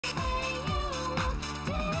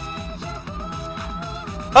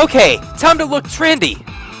Okay, time to look trendy.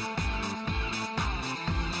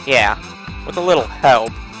 Yeah, with a little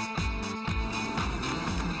help.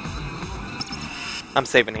 I'm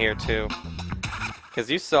saving here too. Because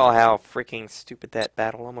you saw how freaking stupid that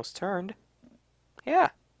battle almost turned. Yeah.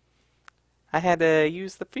 I had to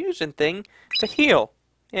use the fusion thing to heal.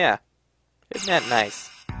 Yeah. Isn't that nice?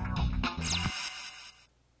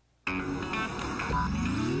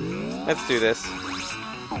 Let's do this.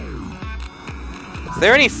 Is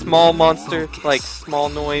there any small monster, like small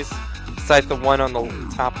noise, besides the one on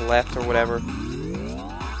the top left or whatever?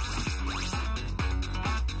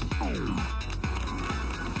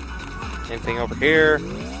 Anything over here?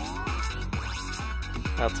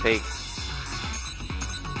 I'll take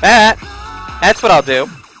that. That's what I'll do.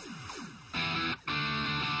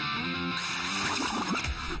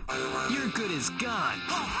 You're good as gone.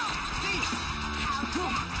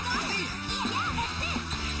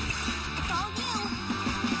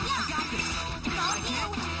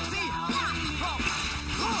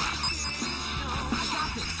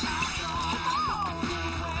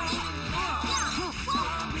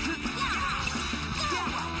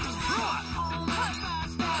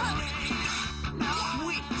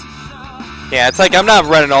 Yeah, it's like I'm not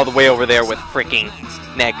running all the way over there with freaking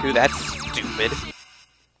Neku. That's stupid.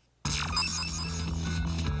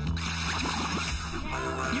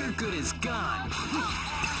 You're good as gone.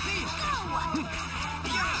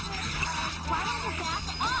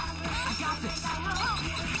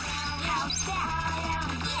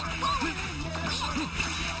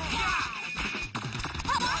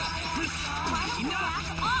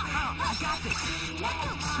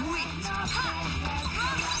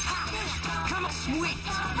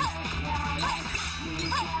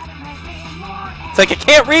 It's like I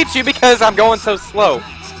can't reach you because I'm going so slow,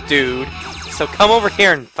 dude. So come over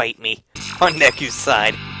here and fight me on Neku's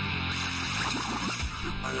side.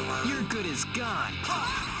 You're good as gone.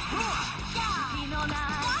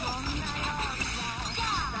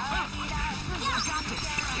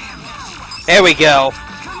 There we go.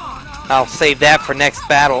 I'll save that for next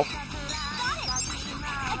battle.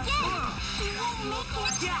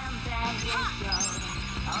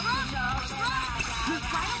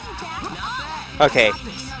 Okay,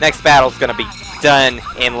 next battle's gonna be done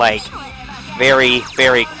in like very,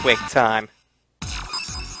 very quick time.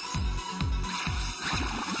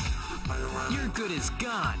 You're good as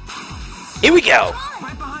gone. Here we go.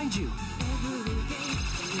 Right behind you.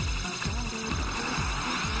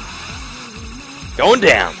 Going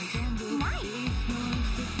down.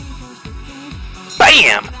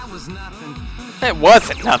 Bam! That was nothing. It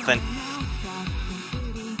wasn't nothing.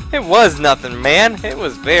 It was nothing, man. It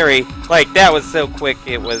was very, like, that was so quick,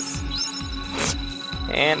 it was...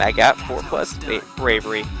 And I got 4+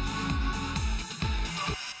 bravery.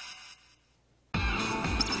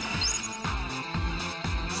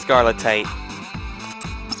 Scarletite.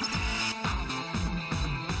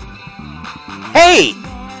 Hey!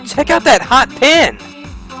 Check out that hot pin!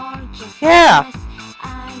 Yeah!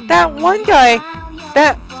 That one guy!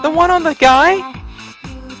 The one on the guy?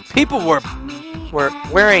 People were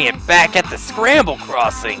wearing it back at the Scramble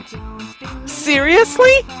Crossing.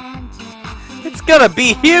 Seriously? It's gonna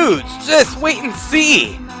be huge! Just wait and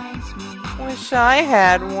see! Wish I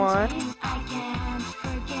had one.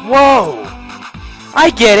 Whoa! I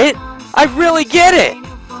get it! I really get it!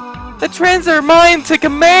 The trends are mine to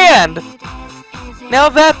command! Now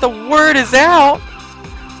that the word is out,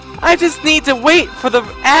 I just need to wait for the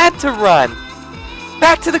ad to run!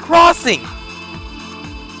 Back to the crossing!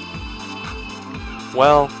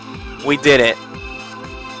 Well, we did it.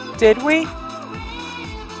 Did we?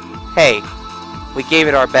 Hey, we gave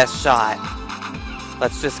it our best shot.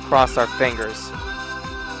 Let's just cross our fingers.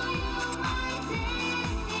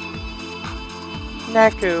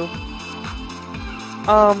 Neku.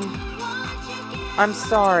 I'm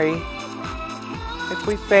sorry. If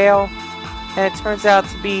we fail, and it turns out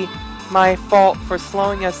to be my fault for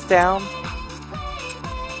slowing us down,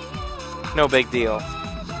 no big deal.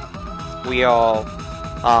 We all,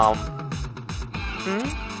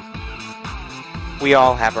 we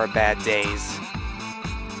all have our bad days.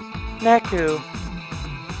 Neku.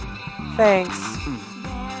 Thanks.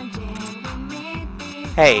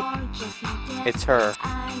 Hey, it's her.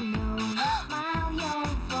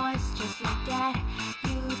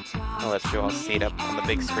 I'll let you all see it up on the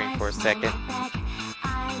big screen for a second.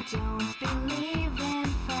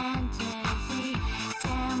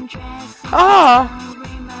 Ah!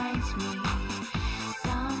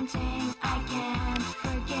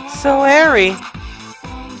 So, Eri,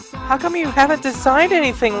 how come you haven't designed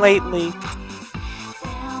anything lately?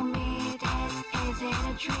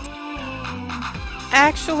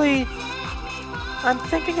 Actually, I'm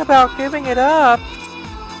thinking about giving it up.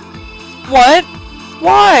 What?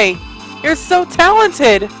 Why? You're so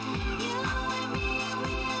talented!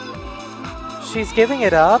 She's giving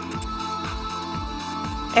it up?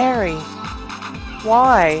 Eri,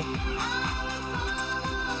 why?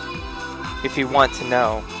 If you want to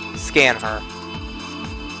know, scan her.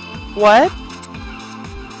 What?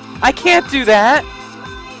 I can't do that!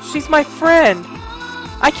 She's my friend!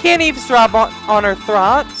 I can't eavesdrop on her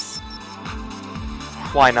thoughts!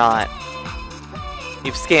 Why not?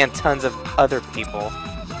 You've scanned tons of other people.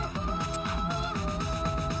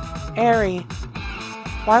 Eri,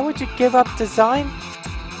 why would you give up design?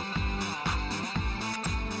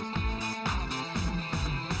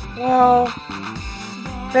 Well,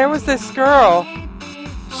 there was this girl,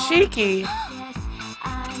 Shiki.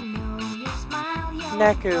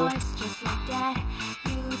 Neku.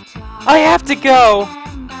 I have to go!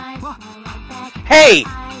 Hey!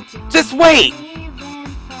 Just wait!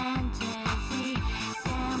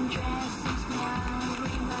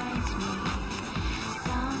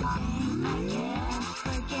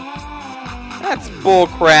 That's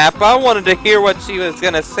bullcrap. I wanted to hear what she was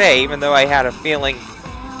gonna say, even though I had a feeling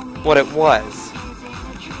what it was.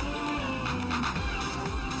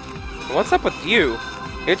 What's up with you?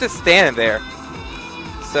 You're just standing there.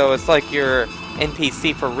 So it's like you're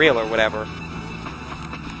NPC for real or whatever.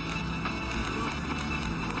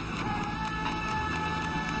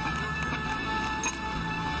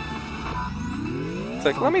 It's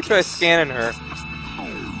like, let me try scanning her.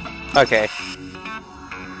 Okay.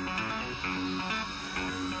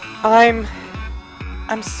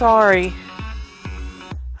 I'm sorry.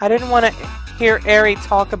 I didn't want to hear Eri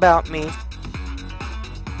talk about me.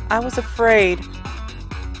 I was afraid.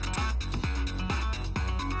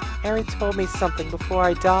 Eri told me something before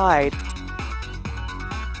I died.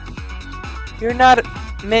 You're not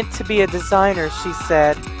meant to be a designer, she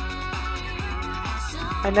said.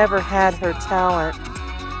 I never had her talent.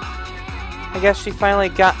 I guess she finally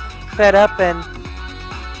got fed up and...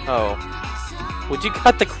 Oh. Would you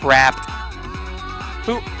cut the crap?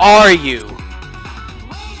 Who are you?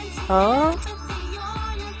 Huh?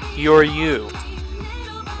 You're you.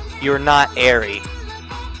 You're not Eri.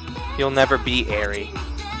 You'll never be Eri.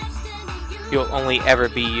 You'll only ever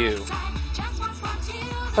be you.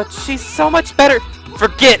 But she's so much better.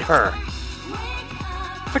 Forget her.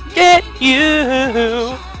 Forget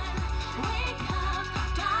you.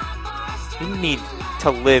 You need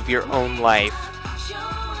to live your own life.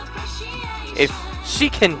 If she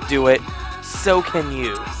can do it, so can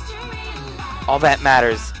you. All that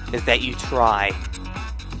matters is that you try.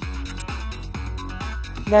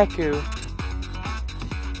 Neku,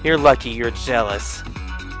 you're lucky you're jealous.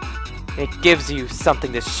 It gives you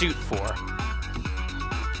something to shoot for.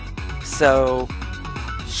 So,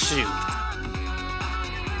 shoot.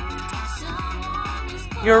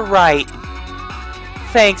 You're right.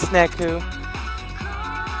 Thanks, Neku.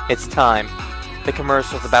 It's time. The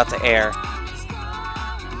commercial's about to air.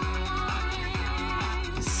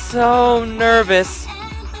 So nervous.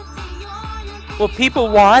 Will people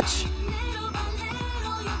watch?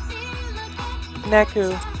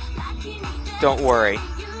 Neku, don't worry.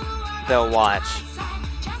 They'll watch.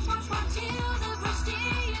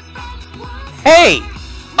 Hey!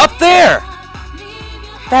 Up there!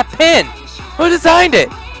 That pin! Who designed it?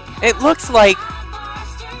 It looks like...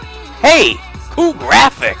 Hey! Cool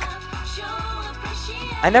graphic!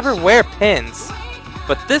 I never wear pins,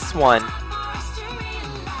 but this one...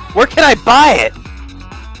 Where can I buy it?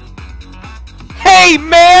 Hey,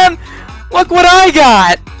 man! Look what I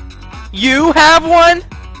got! You have one?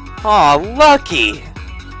 Aw, lucky!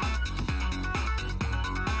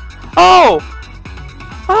 Oh!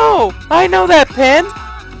 Oh! I know that pin!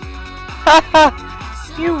 Haha!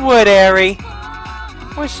 You would, Eri.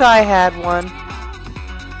 Wish I had one.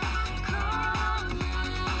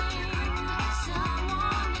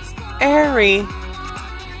 Eri!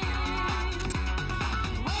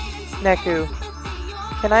 Neku,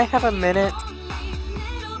 can I have a minute?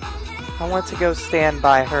 I want to go stand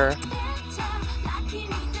by her.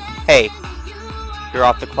 Hey, you're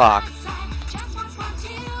off the clock.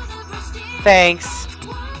 Thanks.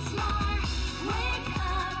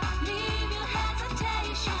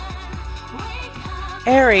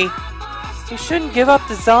 Eri, you shouldn't give up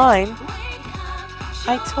design.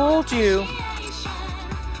 I told you.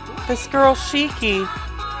 This girl Shiki.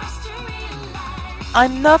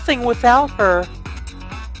 I'm nothing without her.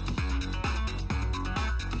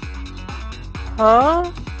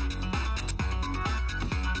 Huh?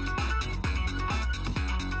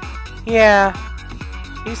 Yeah,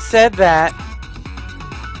 you said that.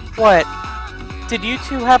 What? Did you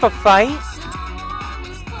two have a fight?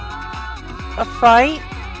 A fight?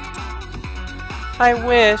 I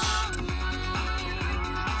wish.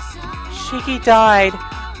 Shiki died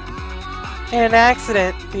in an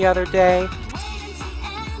accident the other day.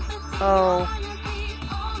 Oh,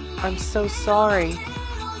 I'm so sorry.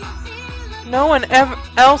 No one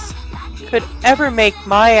else could ever make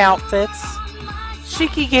my outfits.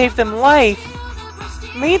 Shiki gave them life,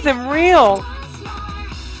 made them real.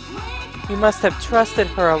 You must have trusted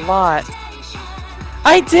her a lot.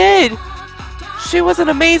 I did! She was an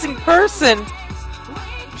amazing person.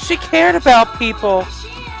 She cared about people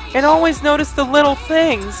and always noticed the little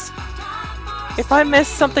things. If I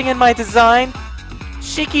missed something in my design,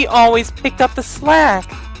 Shiki always picked up the slack.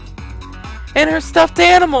 And her stuffed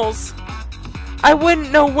animals. I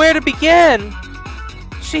wouldn't know where to begin.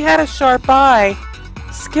 She had a sharp eye,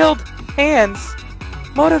 skilled hands,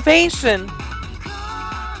 motivation.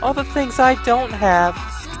 All the things I don't have.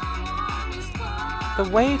 The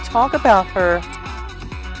way you talk about her,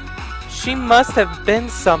 she must have been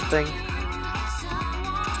something.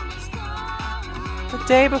 The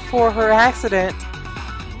day before her accident,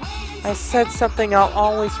 I said something I'll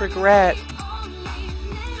always regret.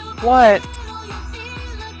 What?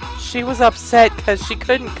 She was upset because she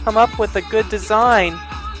couldn't come up with a good design.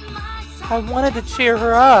 I wanted to cheer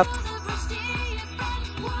her up.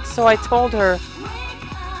 So I told her,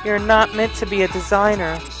 "You're not meant to be a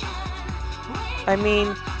designer." I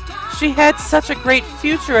mean, she had such a great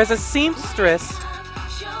future as a seamstress.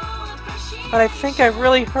 But I think I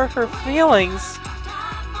really hurt her feelings.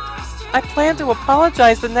 I planned to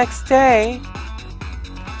apologize the next day.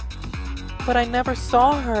 But I never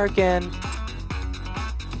saw her again.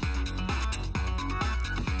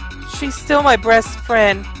 She's still my best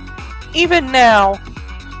friend. Even now.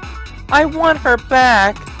 I want her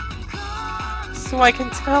back. So I can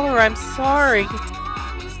tell her I'm sorry.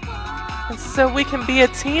 And so we can be a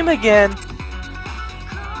team again.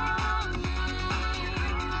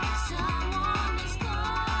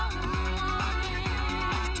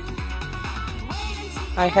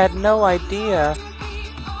 I had no idea.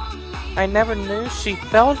 I never knew she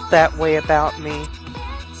felt that way about me.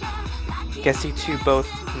 Guess you two both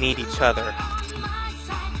need each other.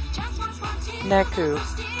 Neku,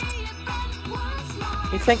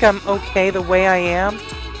 you think I'm okay the way I am?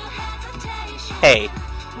 Hey,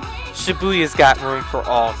 Shibuya's got room for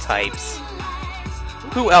all types.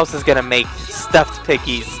 Who else is gonna make stuffed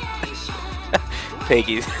piggies?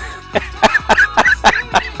 Piggies.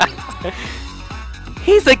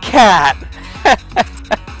 He's a cat!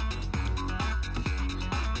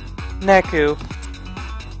 Neku,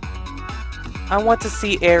 I want to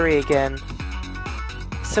see Eri again,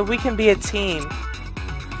 so we can be a team.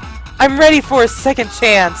 I'm ready for a second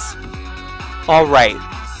chance! Alright,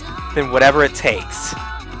 then whatever it takes.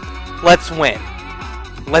 Let's win.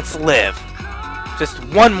 Let's live. Just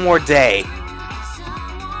one more day.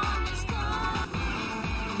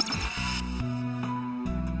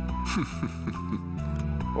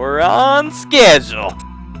 We're on schedule.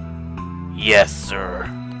 Yes, sir.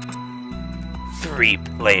 3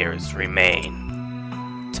 players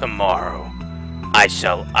remain. Tomorrow, I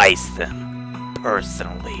shall ice them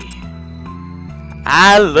personally.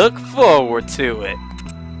 I look forward to it.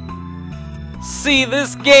 See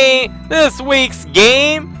this week's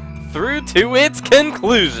game through to its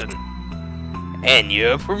conclusion. And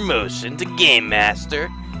your promotion to Game Master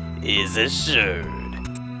is assured.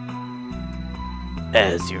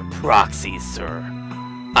 As your proxy, sir,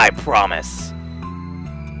 I promise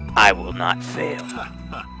I will not fail. Ha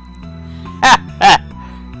ha!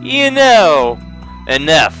 You know,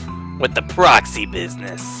 enough with the proxy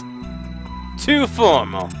business. Too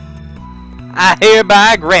formal. I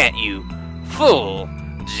hereby grant you full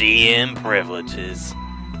GM privileges.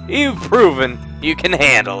 You've proven you can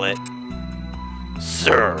handle it.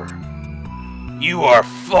 Sir, you are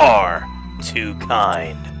far too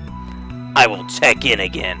kind. I will check in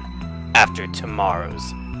again after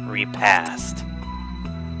tomorrow's repast.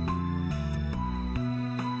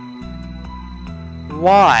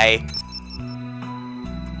 Why?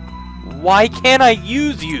 Why can't I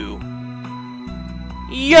use you?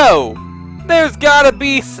 Yo! There's gotta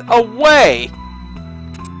be a way!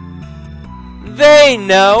 They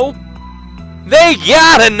know! They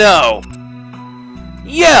gotta know!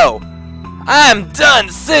 Yo! I'm done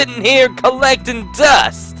sitting here collecting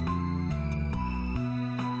dust!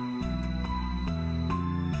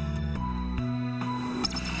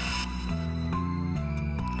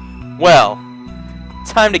 Well,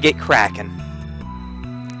 time to get cracking.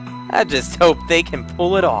 I just hope they can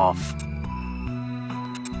pull it off.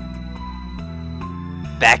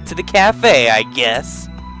 back to the cafe, I guess.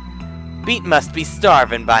 Beat must be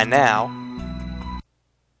starving by now.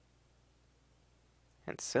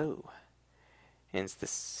 And so ends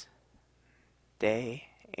this day,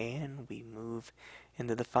 and we move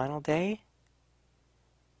into the final day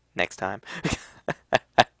next time.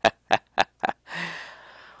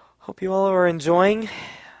 Hope you all are enjoying.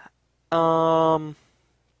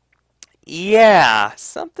 Yeah,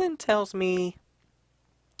 something tells me,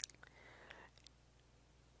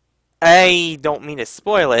 I don't mean to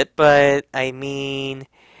spoil it, but I mean,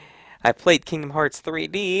 I played Kingdom Hearts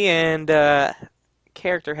 3D, and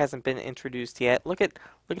character hasn't been introduced yet. Look at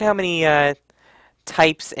how many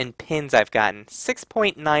types and pins I've gotten.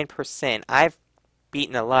 6.9%. I've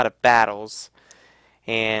beaten a lot of battles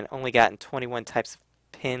and only gotten 21 types of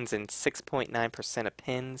pins and 6.9% of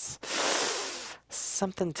pins.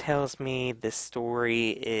 Something tells me this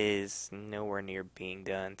story is nowhere near being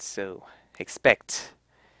done, so expect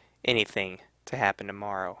anything to happen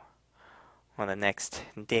tomorrow on the next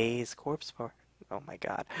day's corpse party. Oh my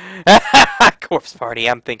god. Corpse party.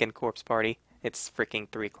 I'm thinking corpse party. It's freaking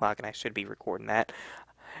 3 o'clock and I should be recording that.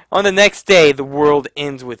 On the next day, the world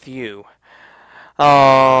ends with you.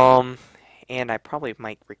 And I probably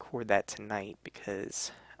might record that tonight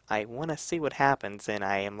because I want to see what happens, and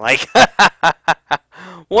I am like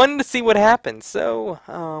wanting to see what happens. So,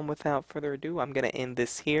 without further ado, I'm going to end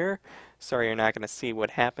this here. Sorry you're not going to see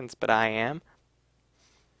what happens, but I am.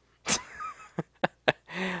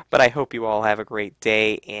 But I hope you all have a great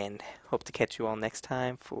day, and hope to catch you all next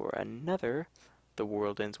time for another The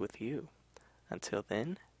World Ends With You. Until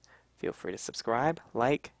then, feel free to subscribe,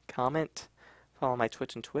 like, comment, follow my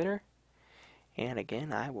Twitch and Twitter, and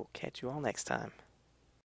again, I will catch you all next time.